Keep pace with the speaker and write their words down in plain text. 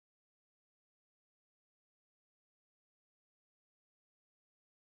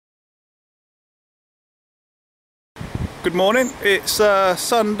Good morning. It's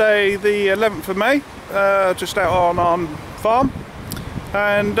Sunday the 11th of May, just out on our farm,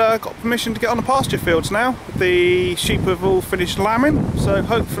 and got permission to get on the pasture fields now. The sheep have all finished lambing, so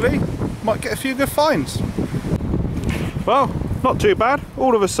hopefully might get a few good finds. Well, not too bad.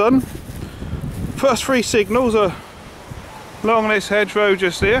 All of a sudden, first three signals are along this hedgerow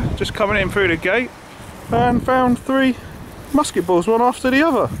just here, just coming in through the gate, and found three musket balls, one after the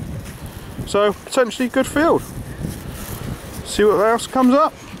other. So potentially good field. See what else comes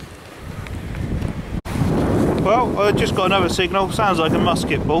up. Well, I just got another signal, sounds like a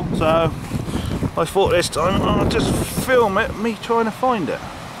musket ball, so I thought this time I'll just film it, me trying to find it.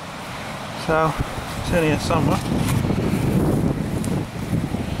 So it's in here somewhere.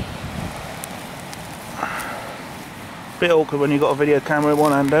 Bit awkward when you've got a video camera in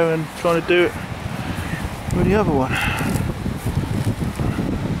one hand though and trying to do it with the other one.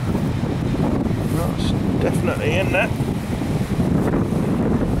 Well, it's definitely in there.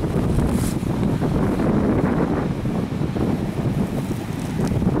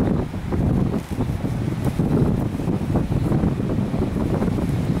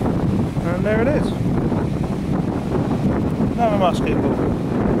 And there it is. Another musket ball.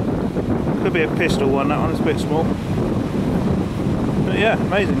 Could be a pistol one, that one is a bit small. But yeah,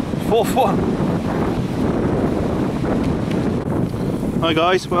 amazing. Fourth one. Hi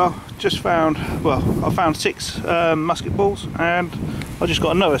guys, well, just found, I found six musket balls, and I just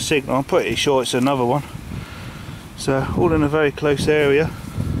got another signal. I'm pretty sure it's another one. So, all in a very close area.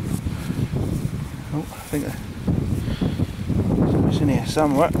 Oh, I think it's in here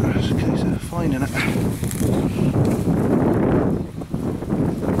somewhere. Just in case of finding it.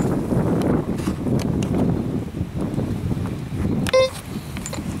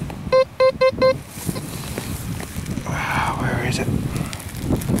 Where is it?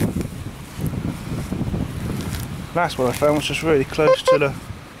 Last one I found was just really close to the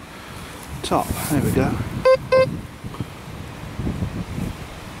top. There we go.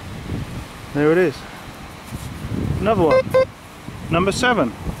 There it is. Another one. Number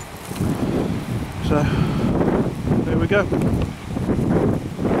 7. So there we go.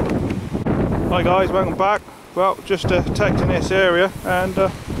 Hi guys, welcome back. Well, just detecting this area, and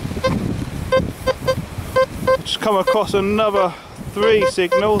just come across another 3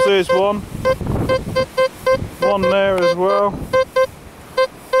 signals. There's one there as well,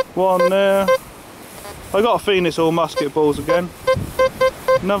 one there. I got a feeling it's all musket balls again.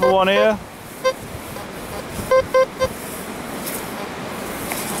 Another one here.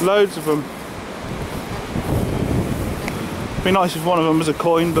 Loads of them. Be nice if one of them was a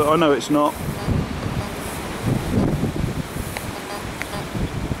coin, but I know it's not.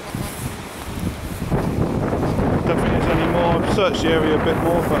 Don't think there's any more. I've searched the area a bit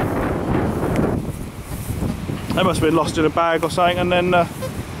more, but they must have been lost in a bag or something and then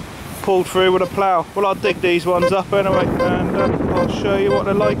pulled through with a plough. Well, I'll dig these ones up anyway, and I'll show you what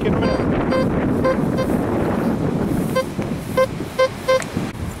they're like in a minute.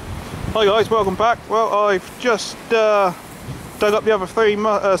 Hi guys, welcome back. Well, I've just dug up the other 3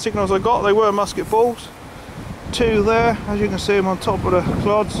 signals I got. They were musket balls. 2 there, as you can see them on top of the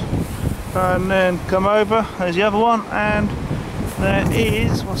clods. And then come over, there's the other one, and there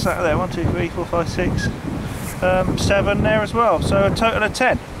is, what's that there, 1, 2, 3, 4, 5, 6, 7 there as well, so a total of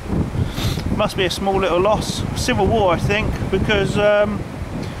 10. Must be a small little loss. Civil War, I think, because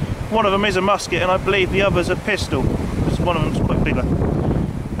one of them is a musket and I believe the other's a pistol, because one of them's quite bigger.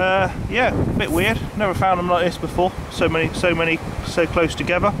 Yeah, a bit weird. Never found them like this before. So close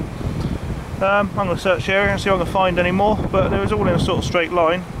together. I'm going to search the area and see if I can find any more, but they was all in a sort of straight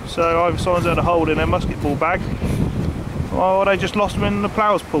line, so either someone's had a hole in their musket ball bag, or they just lost them and the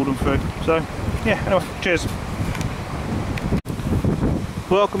ploughs pulled them through. So yeah, anyway, cheers.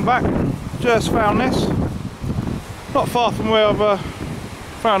 Welcome back. Just found this. Not far from where I've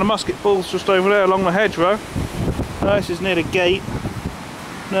found the musket balls, just over there along the hedgerow. This is near the gate.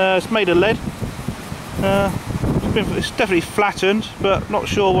 It's made of lead. It's definitely flattened, but not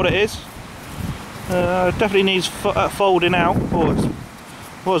sure what it is. Definitely needs folding out, or it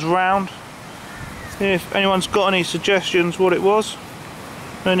was round. If anyone's got any suggestions what it was,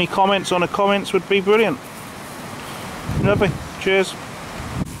 any comments on the comments would be brilliant. Lovely. Cheers.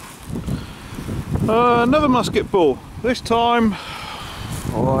 Another musket ball. This time,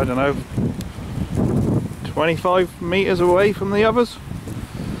 oh, I don't know, 25 metres away from the others.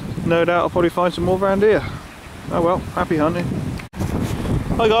 No doubt I'll probably find some more around here. Oh well, happy hunting.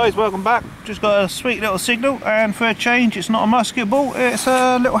 Hi guys, welcome back. Just got a sweet little signal, and for a change it's not a musket ball, it's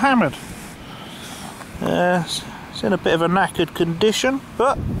a little hammered. It's in a bit of a knackered condition,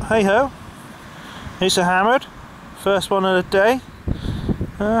 but hey ho, it's a hammered First one of the day.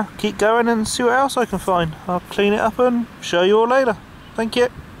 Keep going and see what else I can find. I'll clean it up and show you all later. Thank you.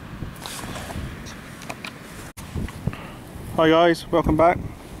 Hi guys, welcome back.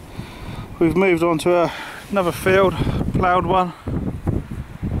 We've moved on to another field, ploughed one.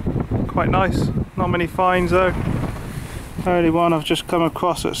 Quite nice, not many finds though. Only one I've just come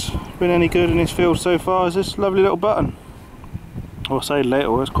across that's been any good in this field so far is this lovely little button. I'll say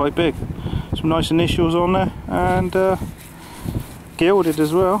little, it's quite big. Some nice initials on there and gilded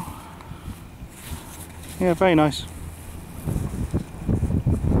as well. Yeah, very nice.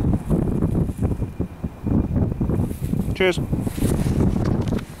 Cheers.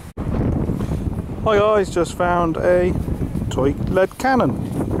 Hi guys, just found a toy lead cannon.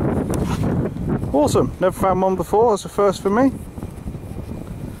 Awesome, never found one before, that's the first for me.